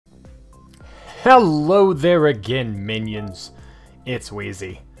Hello there again, minions. It's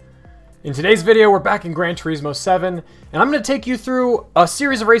Wheezy. In today's video, we're back in Gran Turismo 7, and I'm going to take you through a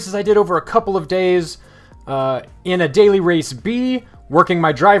series of races I did over a couple of days in a daily race B, working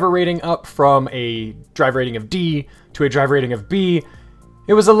my driver rating up from a driver rating of D to a driver rating of B.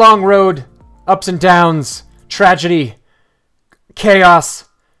 It was a long road, ups and downs, tragedy, chaos,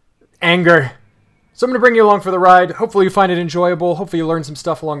 anger. So I'm going to bring you along for the ride. Hopefully you find it enjoyable. Hopefully you learn some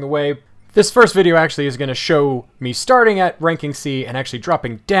stuff along the way. This first video actually is going to show me starting at ranking C and actually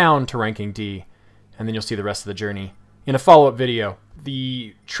dropping down to ranking D, and then you'll see the rest of the journey in a follow-up video.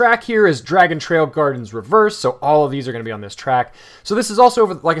 The track here is Dragon Trail Gardens Reverse, so all of these are going to be on this track. So this is also,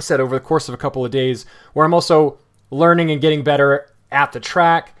 like I said, over the course of a couple of days, where I'm also learning and getting better at the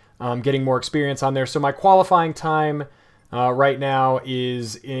track, getting more experience on there. So my qualifying time right now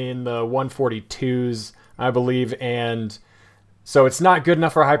is in the 142s, I believe, and so it's not good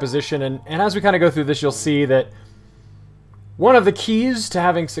enough for a high position, and as we kind of go through this, you'll see that one of the keys to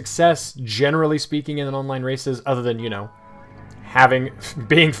having success, generally speaking, in online races, other than, you know,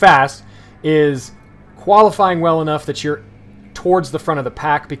 being fast, is qualifying well enough that you're towards the front of the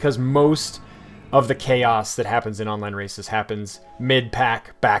pack, because most of the chaos that happens in online races happens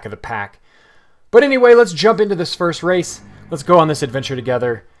mid-pack, back of the pack. But anyway, let's jump into this first race. Let's go on this adventure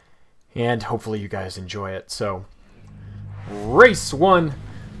together, and hopefully you guys enjoy it. So, Race 1,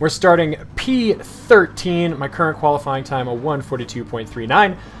 we're starting P13, my current qualifying time of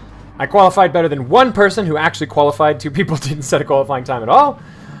 1:42.39. I qualified better than one person who actually qualified. Two people didn't set a qualifying time at all.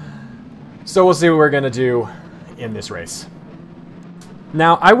 So we'll see what we're going to do in this race.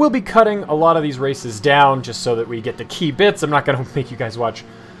 Now, I will be cutting a lot of these races down just so that we get the key bits. I'm not going to make you guys watch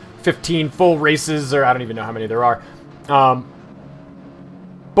 15 full races, or I don't even know how many there are.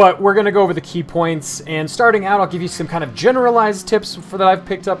 But we're going to go over the key points, and starting out, I'll give you some kind of generalized tips that I've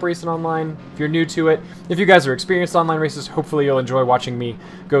picked up racing online, if you're new to it. If you guys are experienced online races, hopefully you'll enjoy watching me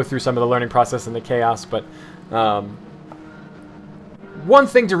go through some of the learning process and the chaos. But one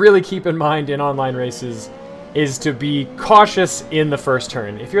thing to really keep in mind in online races is to be cautious in the first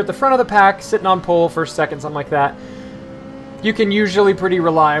turn. If you're at the front of the pack, sitting on pole, first, second, something like that, you can usually pretty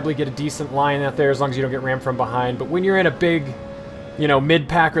reliably get a decent line out there as long as you don't get rammed from behind. But when you're in a big, you know,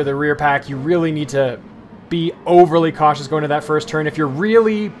 mid-pack or the rear pack, you really need to be overly cautious going to that first turn. If you're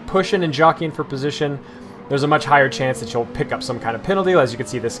really pushing and jockeying for position, there's a much higher chance that you'll pick up some kind of penalty. As you can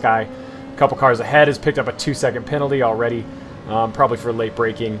see, this guy, a couple cars ahead, has picked up a 2-second penalty already, probably for late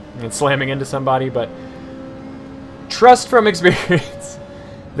braking and slamming into somebody. But trust from experience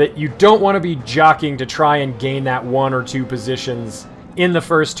that you don't want to be jockeying to try and gain that 1 or 2 positions in the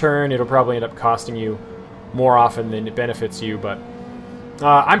first turn. It'll probably end up costing you more often than it benefits you. But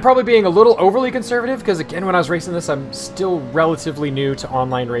I'm probably being a little overly conservative because, again, when I was racing this, I'm still relatively new to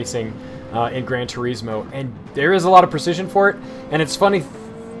online racing in Gran Turismo, and there is a lot of precision for it, and it's funny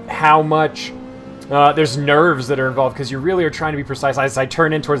how much there's nerves that are involved, because you really are trying to be precise. As I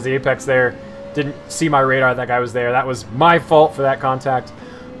turned in towards the apex there, didn't see my radar, that guy was there. That was my fault for that contact.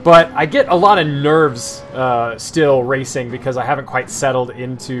 But I get a lot of nerves still racing because I haven't quite settled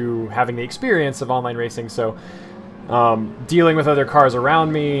into having the experience of online racing, so dealing with other cars around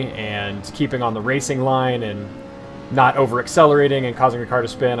me and keeping on the racing line and not over-accelerating and causing a car to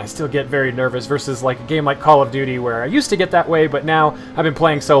spin, I still get very nervous versus like a game like Call of Duty where I used to get that way, but now I've been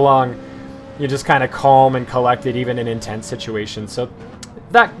playing so long, you're just kind of calm and collected even in intense situations. So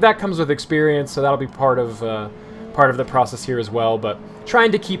that comes with experience, so that'll be part of the process here as well. But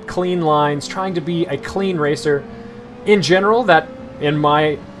trying to keep clean lines, trying to be a clean racer in general, that, in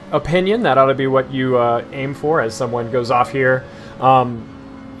my opinion, that ought to be what you aim for as someone goes off here,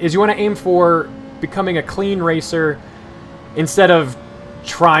 is you want to aim for becoming a clean racer instead of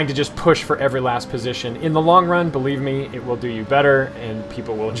trying to just push for every last position. In the long run, believe me, it will do you better, and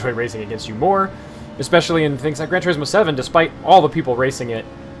people will enjoy racing against you more, especially in things like Gran Turismo 7. Despite all the people racing it,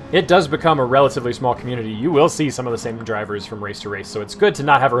 it does become a relatively small community. You will see some of the same drivers from race to race, so it's good to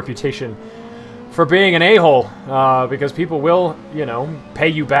not have a reputation for being an a-hole, because people will, you know, pay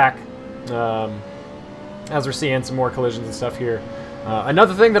you back, as we're seeing some more collisions and stuff here.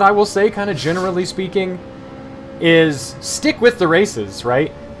 Another thing that I will say, kind of generally speaking, is stick with the races,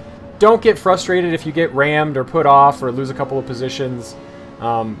 right? Don't get frustrated if you get rammed or put off or lose a couple of positions.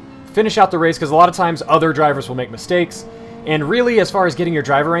 Finish out the race, because a lot of times other drivers will make mistakes. And really, as far as getting your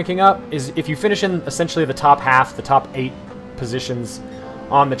driver ranking up, is if you finish in essentially the top half, the top 8 positions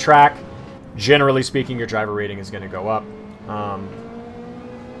on the track, generally speaking, your driver rating is going to go up.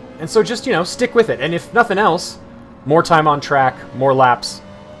 And so just, you know, stick with it. And if nothing else, more time on track, more laps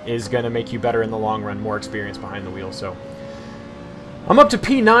is going to make you better in the long run, more experience behind the wheel. So I'm up to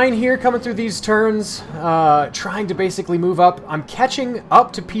P9 here, coming through these turns, trying to basically move up. I'm catching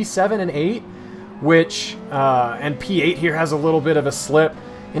up to P7 and 8, which, and P8 here has a little bit of a slip.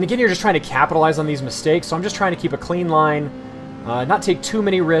 And again, you're just trying to capitalize on these mistakes, so I'm just trying to keep a clean line, not take too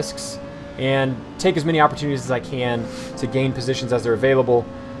many risks, and take as many opportunities as I can to gain positions as they're available.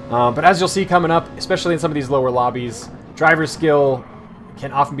 But as you'll see coming up, especially in some of these lower lobbies, driver skill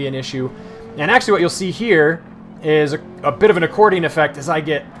can often be an issue. And actually what you'll see here is a bit of an accordion effect as I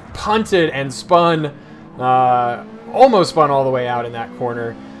get punted and spun, almost spun all the way out in that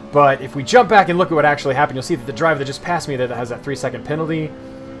corner. But if we jump back and look at what actually happened, you'll see that the driver that just passed me that has that 3-second penalty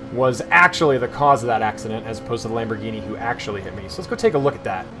was actually the cause of that accident, as opposed to the Lamborghini who actually hit me. So let's go take a look at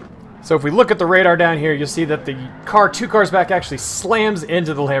that. So if we look at the radar down here, you'll see that the car 2 cars back actually slams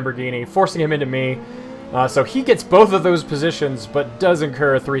into the Lamborghini, forcing him into me. So he gets both of those positions, but does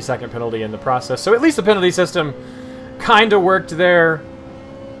incur a 3-second penalty in the process. So at least the penalty system kind of worked there.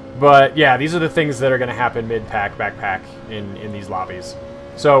 But yeah, these are the things that are going to happen mid-pack, back-pack in these lobbies.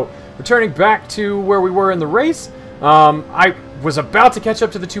 So returning back to where we were in the race, I was about to catch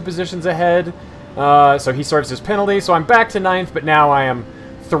up to the 2 positions ahead. So he starts his penalty. So I'm back to 9th, but now I am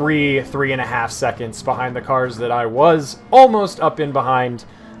 3.5 seconds behind the cars that I was almost up in behind.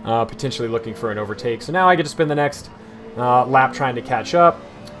 Potentially looking for an overtake. So now I get to spend the next lap trying to catch up.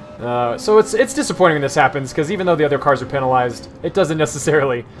 So it's disappointing when this happens, because even though the other cars are penalized, it doesn't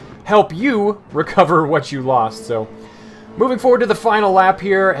necessarily help you recover what you lost. So moving forward to the final lap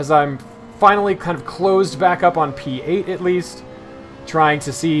here, as I'm finally kind of closed back up on P8 at least, trying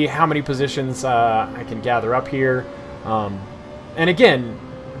to see how many positions I can gather up here. And again,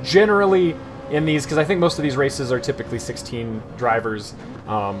 generally in these, because I think most of these races are typically 16 drivers,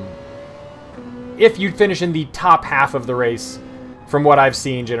 if you finish in the top half of the race, from what I've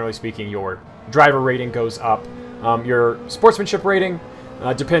seen, generally speaking, your driver rating goes up. Your sportsmanship rating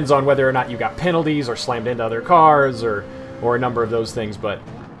depends on whether or not you got penalties or slammed into other cars or a number of those things, but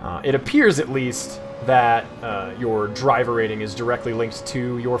it appears at least that your driver rating is directly linked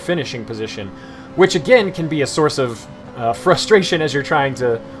to your finishing position, which again can be a source of frustration as you're trying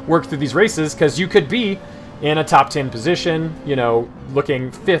to work through these races, because you could be in a top 10 position, you know, looking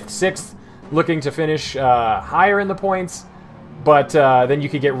 5th, 6th, looking to finish higher in the points, but then you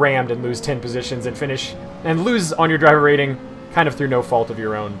could get rammed and lose 10 positions and finish and lose on your driver rating kind of through no fault of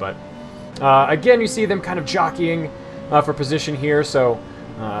your own. But again, you see them kind of jockeying for position here. So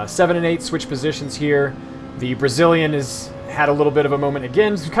 7 and 8 switch positions here. The Brazilian has had a little bit of a moment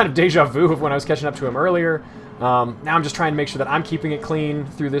again, kind of deja vu of when I was catching up to him earlier. Now I'm just trying to make sure that I'm keeping it clean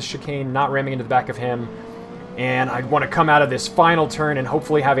through this chicane, not ramming into the back of him. And I want to come out of this final turn and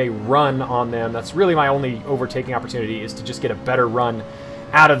hopefully have a run on them. That's really my only overtaking opportunity, is to just get a better run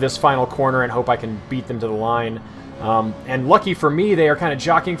out of this final corner and hope I can beat them to the line. And lucky for me, they are kind of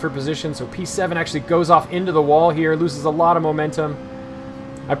jockeying for position, so P7 actually goes off into the wall here, loses a lot of momentum.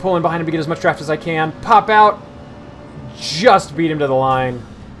 I pull in behind him to get as much draft as I can, pop out, just beat him to the line.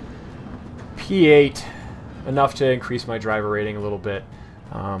 P8, enough to increase my driver rating a little bit.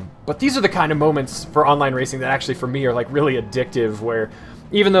 But these are the kind of moments for online racing that actually for me are like really addictive, where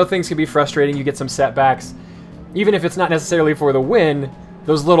even though things can be frustrating, you get some setbacks, even if it's not necessarily for the win,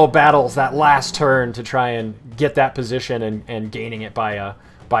 those little battles, that last turn to try and get that position and gaining it by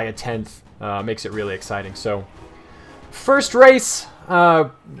a tenth makes it really exciting. So first race,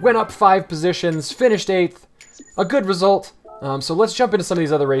 went up 5 positions, finished 8th, a good result. So let's jump into some of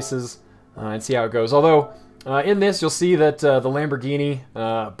these other races and see how it goes. Although in this, you'll see that the Lamborghini,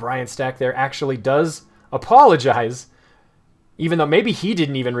 Brian Stack there, actually does apologize, even though maybe he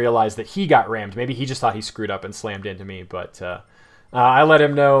didn't even realize that he got rammed. Maybe he just thought he screwed up and slammed into me, but I let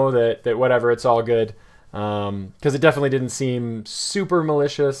him know that whatever, it's all good, because it definitely didn't seem super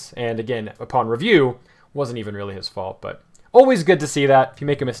malicious, and again, upon review, wasn't even really his fault. But always good to see that. If you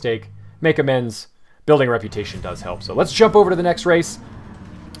make a mistake, make amends. Building a reputation does help. So let's jump over to the next race.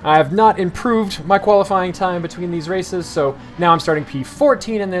 I have not improved my qualifying time between these races, so now I'm starting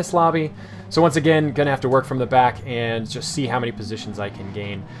P14 in this lobby. So once again, gonna have to work from the back and just see how many positions I can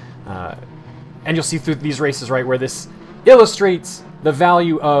gain. And you'll see through these races, right, where this illustrates the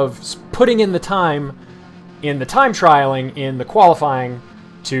value of putting in the time trialing, in the qualifying,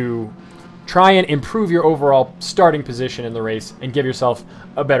 to try and improve your overall starting position in the race and give yourself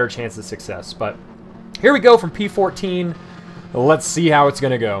a better chance of success. But here we go from P14. Let's see how it's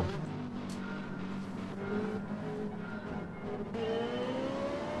going to go.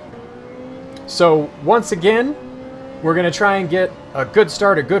 So once again, we're going to try and get a good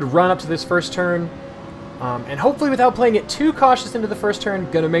start, a good run up to this first turn. And hopefully without playing it too cautious into the first turn,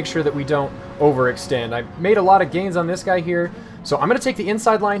 going to make sure that we don't overextend. I made a lot of gains on this guy here, So I'm going to take the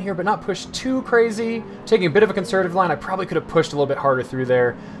inside line here, but not push too crazy. Taking a bit of a conservative line. I probably could have pushed a little bit harder through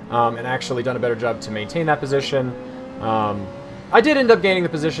there and actually done a better job to maintain that position. I did end up gaining the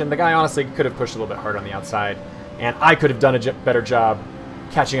position. The guy honestly could have pushed a little bit harder on the outside, and I could have done a better job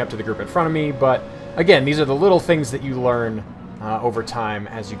catching up to the group in front of me. But again, these are the little things that you learn over time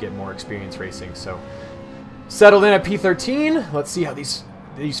as you get more experience racing. So settled in at P13. Let's see how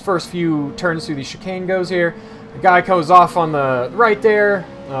these first few turns through the chicane goes here. The guy goes off on the right there.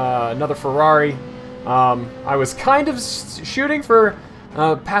 Another Ferrari. I was kind of shooting for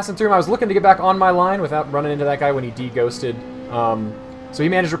passing through him. I was looking to get back on my line without running into that guy when he de-ghosted. So he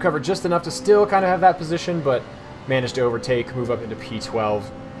managed to recover just enough to still kind of have that position, but managed to overtake, move up into P12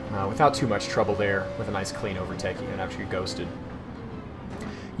 without too much trouble there with a nice clean overtake even after you ghosted.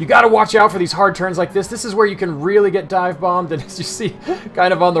 You got to watch out for these hard turns like this. This is where you can really get dive bombed, and as you see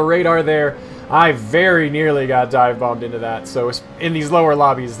kind of on the radar there, I very nearly got dive bombed into that. So in these lower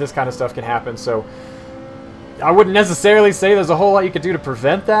lobbies, this kind of stuff can happen. So I wouldn't necessarily say there's a whole lot you could do to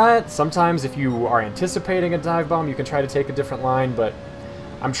prevent that. Sometimes if you are anticipating a dive bomb, you can try to take a different line, but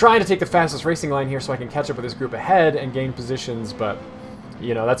I'm trying to take the fastest racing line here so I can catch up with this group ahead and gain positions, but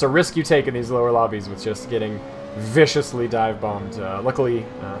you know, that's a risk you take in these lower lobbies with just getting viciously dive bombed. Luckily,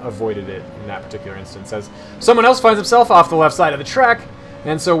 avoided it in that particular instance as someone else finds himself off the left side of the track,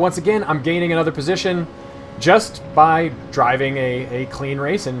 and so once again, I'm gaining another position just by driving a clean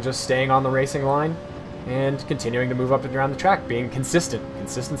race and just staying on the racing line and continuing to move up and around the track, being consistent.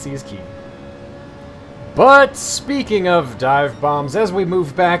 Consistency is key. But speaking of dive bombs, as we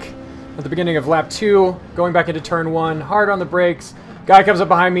move back at the beginning of lap 2, going back into turn 1, hard on the brakes, guy comes up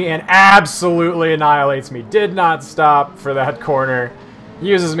behind me and absolutely annihilates me. Did not stop for that corner.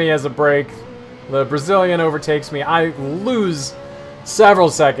 Uses me as a brake. The Brazilian overtakes me. I lose several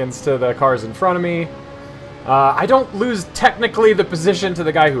seconds to the cars in front of me. I don't lose technically the position to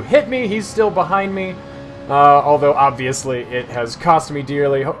the guy who hit me. He's still behind me. Although obviously it has cost me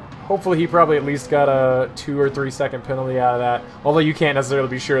dearly. Hopefully he probably at least got a 2 or 3 second penalty out of that. Although you can't necessarily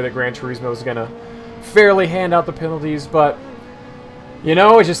be sure that Gran Turismo is going to fairly hand out the penalties. But, you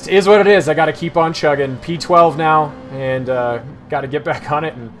know, it just is what it is. I got to keep on chugging. P12 now. And got to get back on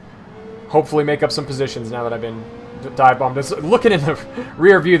it and hopefully make up some positions now that I've been dive bombed. Looking in the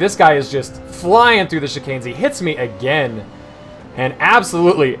rear view, this guy is just flying through the chicanes. He hits me again. And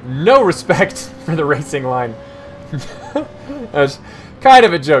absolutely no respect for the racing line. That's kind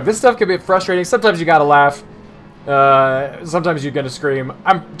of a joke. This stuff can be frustrating. Sometimes you gotta laugh. Sometimes you're gonna scream.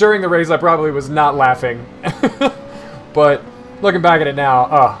 During the race, I probably was not laughing. But looking back at it now,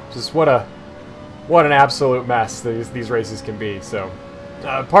 oh, just what an absolute mess these races can be. So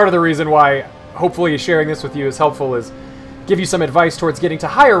part of the reason why hopefully sharing this with you is helpful is give you some advice towards getting to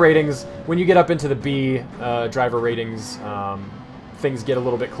higher ratings when you get up into the B driver ratings. Things get a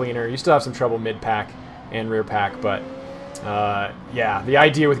little bit cleaner. You still have some trouble mid-pack and rear-pack, but yeah, the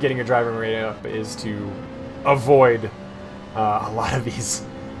idea with getting your driving rating up is to avoid a lot of these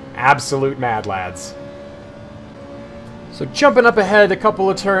absolute mad lads. So jumping up ahead a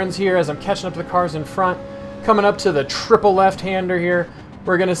couple of turns here as I'm catching up to the cars in front, coming up to the triple left-hander here.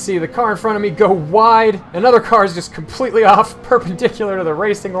 We're going to see the car in front of me go wide. Another car is just completely off, perpendicular to the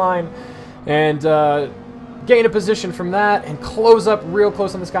racing line. And gain a position from that and close up real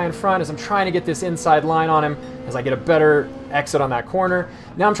close on this guy in front as I'm trying to get this inside line on him as I get a better exit on that corner.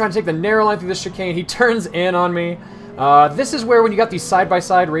 Now I'm trying to take the narrow line through the chicane. He turns in on me. This is where when you got these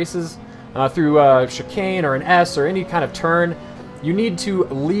side-by-side races through chicane or an S or any kind of turn, you need to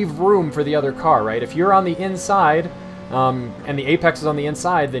leave room for the other car, right? If you're on the inside and the apex is on the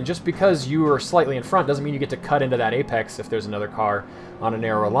inside, then just because you are slightly in front doesn't mean you get to cut into that apex if there's another car on a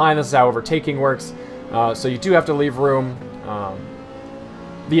narrower line. This is how overtaking works. So you do have to leave room.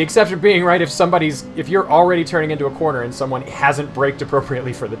 The exception being, right, if you're already turning into a corner and someone hasn't braked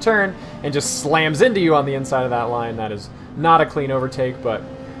appropriately for the turn and just slams into you on the inside of that line, that is not a clean overtake, but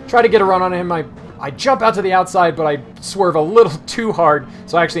try to get a run on him. I jump out to the outside, but I swerve a little too hard,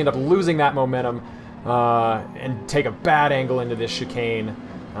 so I actually end up losing that momentum and take a bad angle into this chicane.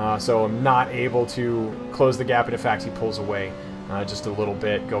 So I'm not able to close the gap, and in fact, he pulls away just a little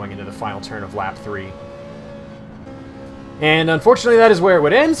bit going into the final turn of lap 3. And unfortunately, that is where it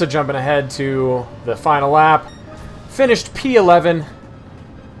would end, so jumping ahead to the final lap. Finished P11.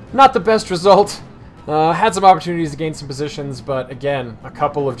 Not the best result. Had some opportunities to gain some positions, but again, a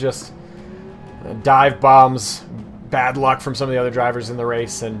couple of just dive bombs, bad luck from some of the other drivers in the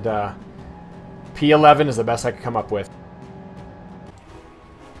race, and P11 is the best I could come up with.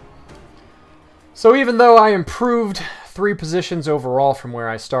 So even though I improved 3 positions overall from where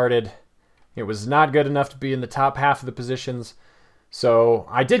I started, it was not good enough to be in the top half of the positions. So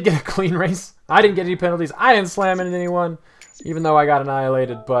I did get a clean race. I didn't get any penalties. I didn't slam into anyone, even though I got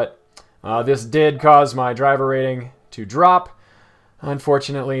annihilated. But this did cause my driver rating to drop,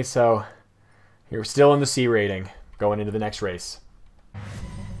 unfortunately. So you're still in the C rating going into the next race.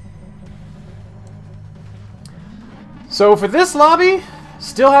 So for this lobby,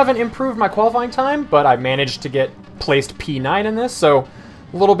 still haven't improved my qualifying time, but I managed to get placed P9 in this. So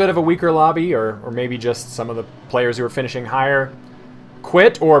a little bit of a weaker lobby, or maybe just some of the players who were finishing higher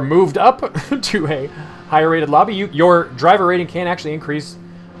quit or moved up to a higher rated lobby. Your driver rating can actually increase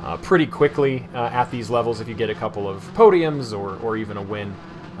pretty quickly at these levels if you get a couple of podiums or even a win.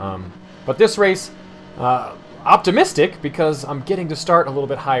 But this race, optimistic because I'm getting to start a little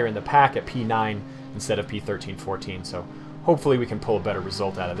bit higher in the pack at P9 instead of P13, 14. So hopefully we can pull a better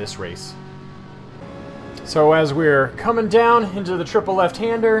result out of this race. So as we're coming down into the triple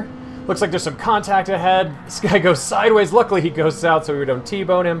left-hander, looks like there's some contact ahead. This guy goes sideways. Luckily, he goes south, so we don't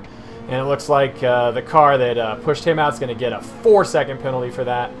T-bone him. And it looks like the car that pushed him out is going to get a 4-second penalty for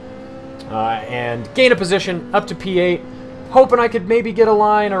that. And gain a position up to P8. Hoping I could maybe get a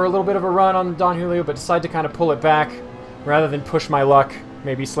line or a little bit of a run on Don Julio, but decide to kind of pull it back rather than push my luck.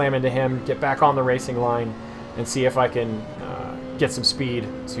 Maybe slam into him, get back on the racing line, and see if I can get some speed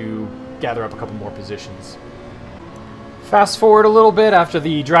to gather up a couple more positions. Fast forward a little bit after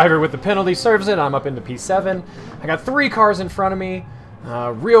the driver with the penalty serves it. I'm up into P7. I got 3 cars in front of me,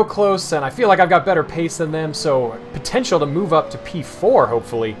 real close, and I feel like I've got better pace than them, so potential to move up to P4,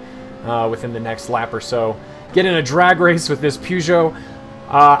 hopefully, within the next lap or so. Get in a drag race with this Peugeot.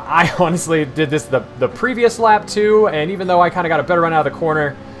 I honestly did this the previous lap too, and even though I kind of got a better run out of the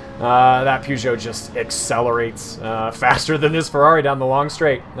corner, that Peugeot just accelerates faster than this Ferrari down the long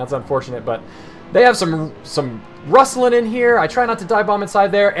straight. That's unfortunate, but they have some rustling in here. I try not to dive bomb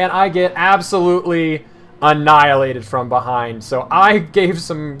inside there, and I get absolutely annihilated from behind. So I gave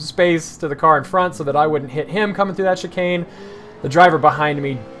some space to the car in front so that I wouldn't hit him coming through that chicane. The driver behind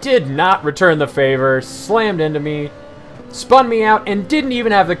me did not return the favor, slammed into me, spun me out, and didn't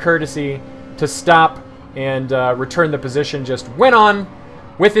even have the courtesy to stop and return the position. Just went on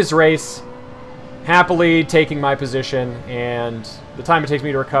with his race, happily taking my position, and the time it takes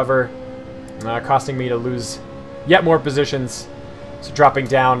me to recover, costing me to lose yet more positions, so dropping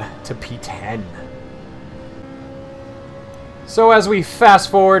down to P10. So as we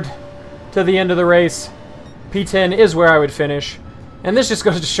fast forward to the end of the race, P10 is where I would finish, and this just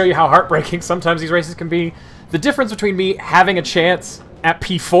goes to show you how heartbreaking sometimes these races can be. The difference between me having a chance at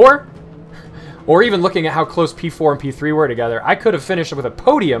P4, or even looking at how close P4 and P3 were together, I could have finished with a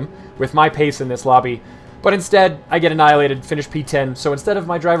podium with my pace in this lobby, but instead I get annihilated, finish P10, so instead of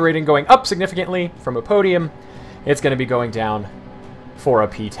my driver rating going up significantly from a podium, it's going to be going down for a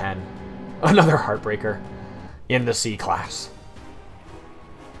P10. Another heartbreaker in the C class.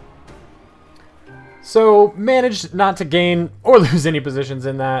 So, managed not to gain or lose any positions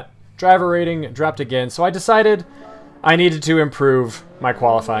in that. Driver rating dropped again, so I decided I needed to improve my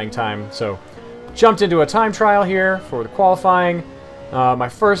qualifying time. So, jumped into a time trial here for the qualifying. My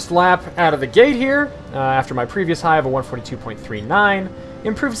first lap out of the gate here, after my previous high of a 142.39,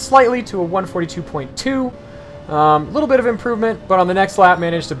 improved slightly to a 142.2. Little bit of improvement, but on the next lap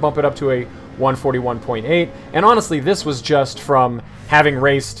managed to bump it up to a 141.8. And honestly, this was just from having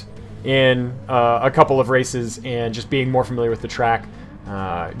raced in a couple of races and just being more familiar with the track,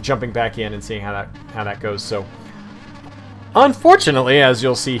 jumping back in and seeing how that goes. So, unfortunately, as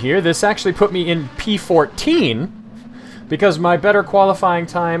you'll see here, this actually put me in P14 because my better qualifying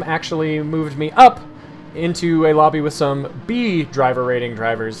time actually moved me up into a lobby with some B driver rating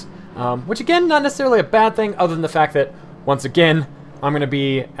drivers, which again, not necessarily a bad thing other than the fact that, once again, I'm going to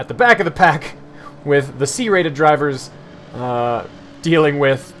be at the back of the pack with the C rated drivers dealing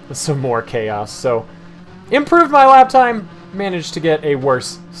with some more chaos. So, improved my lap time, managed to get a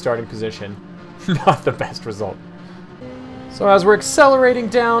worse starting position. Not the best result. So as we're accelerating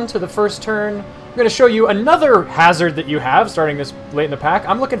down to the first turn, I'm going to show you another hazard that you have starting this late in the pack.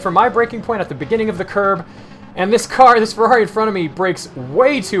 I'm looking for my braking point at the beginning of the curb, and this Ferrari in front of me brakes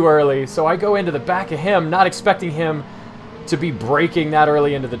way too early, so I go into the back of him, not expecting him to be braking that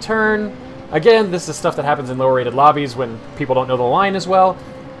early into the turn. Again, this is stuff that happens in lower rated lobbies when people don't know the line as well.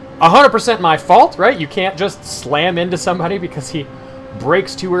 100% my fault, right? You can't just slam into somebody because he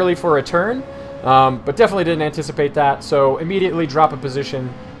brakes too early for a turn. But definitely didn't anticipate that, so immediately drop a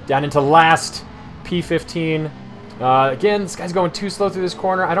position down into last P15. Again, this guy's going too slow through this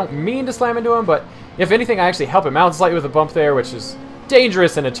corner. I don't mean to slam into him, but if anything, I actually help him out slightly with a bump there, which is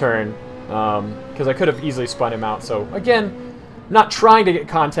dangerous in a turn, because I could have easily spun him out. So again, not trying to get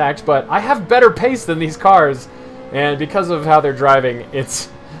contact, but I have better pace than these cars, And because of how they're driving, it's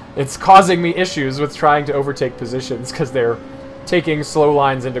causing me issues with trying to overtake positions because they're taking slow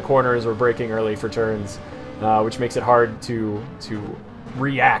lines into corners or braking early for turns, which makes it hard to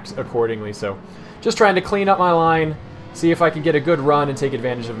react accordingly. So just trying to clean up my line, see if I can get a good run and take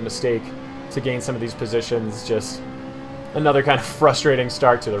advantage of a mistake to gain some of these positions. Just another kind of frustrating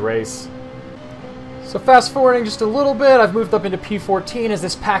start to the race. So fast forwarding just a little bit, I've moved up into P14 as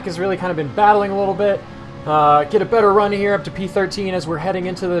this pack has really kind of been battling a little bit. Get a better run here up to P13 as we're heading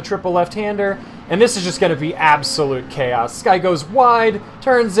into the triple left-hander. And this is just going to be absolute chaos. This guy goes wide,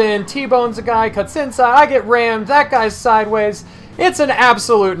 turns in, T-bones a guy, cuts inside, I get rammed, that guy's sideways. It's an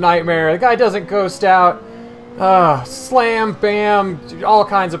absolute nightmare. The guy doesn't ghost out. Slam, bam, all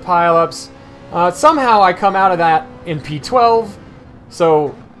kinds of pileups. Somehow I come out of that in P12.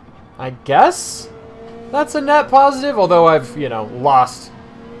 So I guess that's a net positive, although I've, you know, lost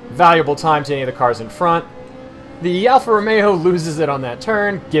valuable time to any of the cars in front. The Alfa Romeo loses it on that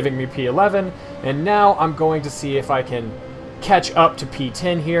turn, giving me P11, and now I'm going to see if I can catch up to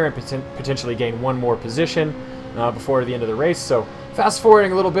P10 here and potentially gain one more position before the end of the race. So fast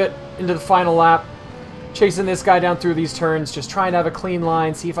forwarding a little bit into the final lap, chasing this guy down through these turns, just trying to have a clean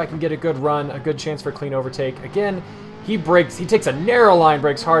line, see if I can get a good run, a good chance for a clean overtake. Again, he takes a narrow line,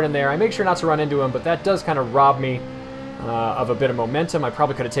 brakes hard in there. I make sure not to run into him, but that does kind of rob me of a bit of momentum. I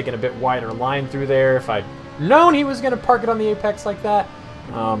probably could have taken a bit wider line through there if I'd known he was going to park it on the apex like that.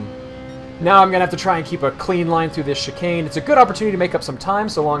 Now I'm going to have to try and keep a clean line through this chicane. It's a good opportunity to make up some time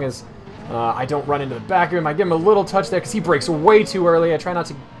so long as I don't run into the back of him. I give him a little touch there because he brakes way too early. I try not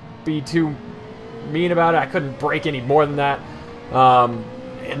to be too mean about it. I couldn't brake any more than that.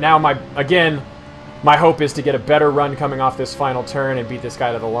 And now my hope is to get a better run coming off this final turn and beat this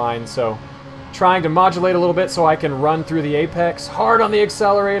guy to the line. So trying to modulate a little bit so I can run through the apex. Hard on the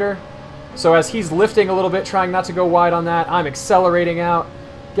accelerator. So as he's lifting a little bit, trying not to go wide on that, I'm accelerating out,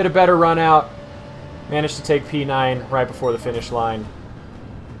 get a better run out. Managed to take P9 right before the finish line.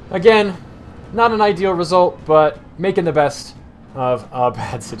 Again, not an ideal result, but making the best of a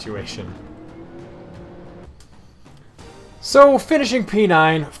bad situation. So finishing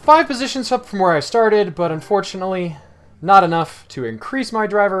P9, 5 positions up from where I started, but unfortunately not enough to increase my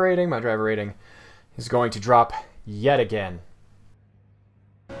driver rating. My driver rating is going to drop yet again.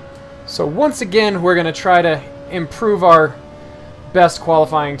 So once again, we're going to try to improve our best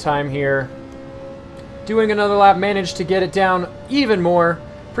qualifying time here. Doing another lap, managed to get it down even more.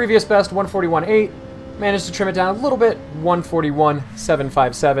 Previous best, 141.8. Managed to trim it down a little bit,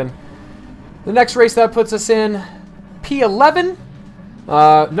 141.757. The next race that puts us in P11.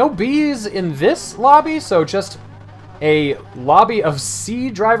 No B's in this lobby, so just a lobby of C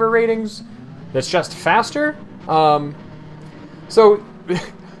driver ratings that's just faster. So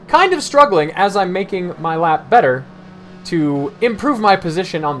kind of struggling as I'm making my lap better to improve my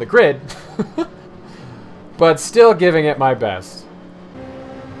position on the grid, but still giving it my best.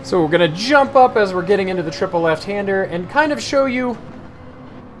 So we're going to jump up as we're getting into the triple left-hander and kind of show you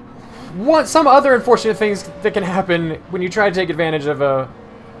some other unfortunate things that can happen when you try to take advantage of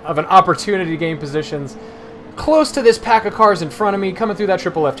an opportunity to gain positions. Close to this pack of cars in front of me, coming through that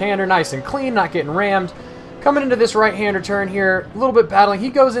triple left-hander, nice and clean, not getting rammed. Coming into this right-hander turn here, a little bit battling. He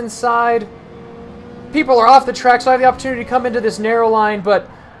goes inside. People are off the track, so I have the opportunity to come into this narrow line, but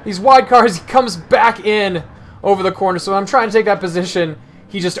these wide cars, he comes back in over the corner, so I'm trying to take that position.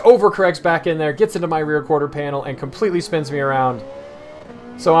 He just overcorrects back in there, gets into my rear quarter panel, and completely spins me around.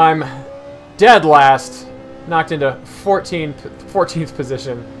 So I'm dead last, knocked into 14th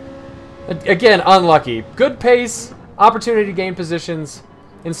position. Again, unlucky. Good pace, opportunity to gain positions.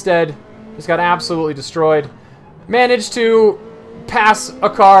 Instead, just got absolutely destroyed. Managed to pass a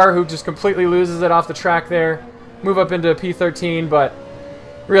car who just completely loses it off the track there. Move up into P13, but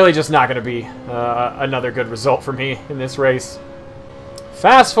really just not going to be another good result for me in this race.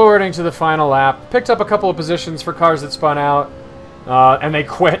 Fast forwarding to the final lap. Picked up a couple of positions for cars that spun out, and they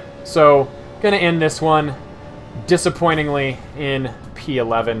quit. So, going to end this one disappointingly in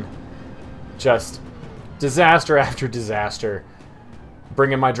P11. Just disaster after disaster.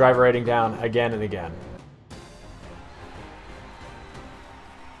 Bringing my driver rating down again and again.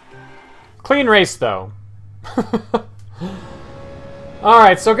 Clean race, though.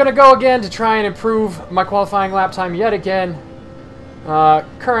 Alright, so going to go again to try and improve my qualifying lap time yet again.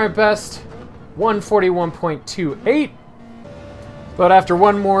 Current best, 141.28. But after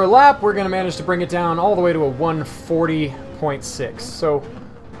one more lap, we're going to manage to bring it down all the way to a 140.6. So,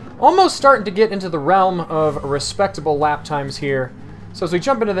 almost starting to get into the realm of respectable lap times here. So as we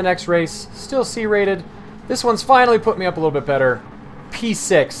jump into the next race, still C-rated. This one's finally put me up a little bit better.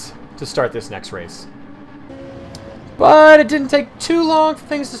 P6 to start this next race. But it didn't take too long for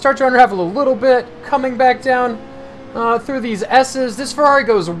things to start to unravel a little bit. Coming back down through these S's. This Ferrari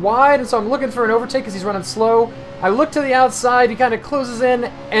goes wide, and so I'm looking for an overtake because he's running slow. I look to the outside, he kind of closes in,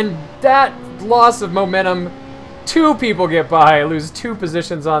 and that loss of momentum, 2 people get by. I lose 2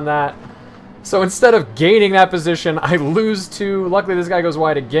 positions on that. So instead of gaining that position, I lose 2. Luckily, this guy goes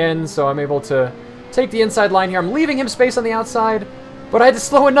wide again, so I'm able to take the inside line here. I'm leaving him space on the outside, but I had to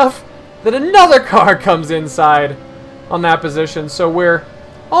slow enough that another car comes inside on that position. So we're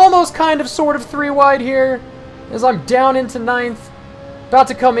almost kind of sort of 3 wide here as I'm down into 9th. About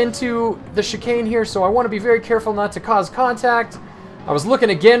to come into the chicane here, so I want to be very careful not to cause contact. I was looking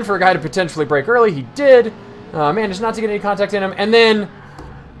again for a guy to potentially brake early. He did. Managed not to get any contact in him. And then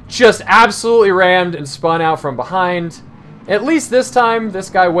just absolutely rammed and spun out from behind. At least this time, this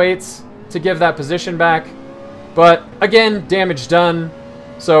guy waits to give that position back. But again, damage done.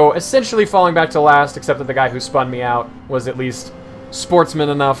 So essentially falling back to last, except that the guy who spun me out was at least sportsman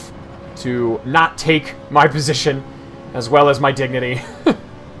enough to not take my position as well as my dignity.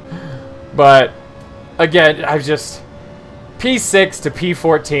 But again, I've just P6 to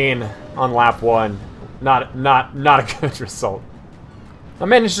P14 on lap 1. Not a good result. I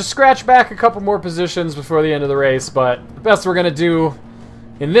managed to scratch back a couple more positions before the end of the race, but the best we're gonna do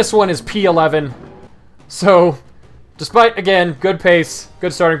in this one is P11. So, despite, again, good pace,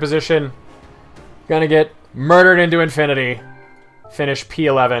 good starting position, gonna get murdered into infinity, finish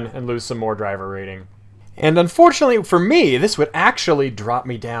P11, and lose some more driver rating. And unfortunately for me, this would actually drop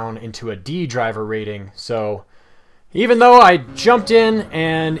me down into a D driver rating. So, even though I jumped in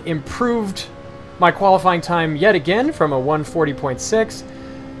and improved my qualifying time yet again from a 140.6,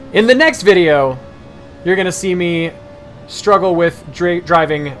 in the next video, you're gonna see me struggle with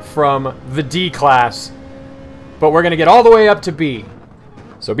driving from the D class, but we're gonna get all the way up to B.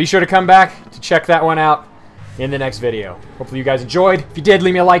 So be sure to come back to check that one out in the next video. Hopefully you guys enjoyed. If you did,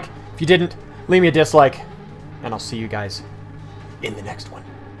 leave me a like. If you didn't, leave me a dislike. And I'll see you guys in the next one.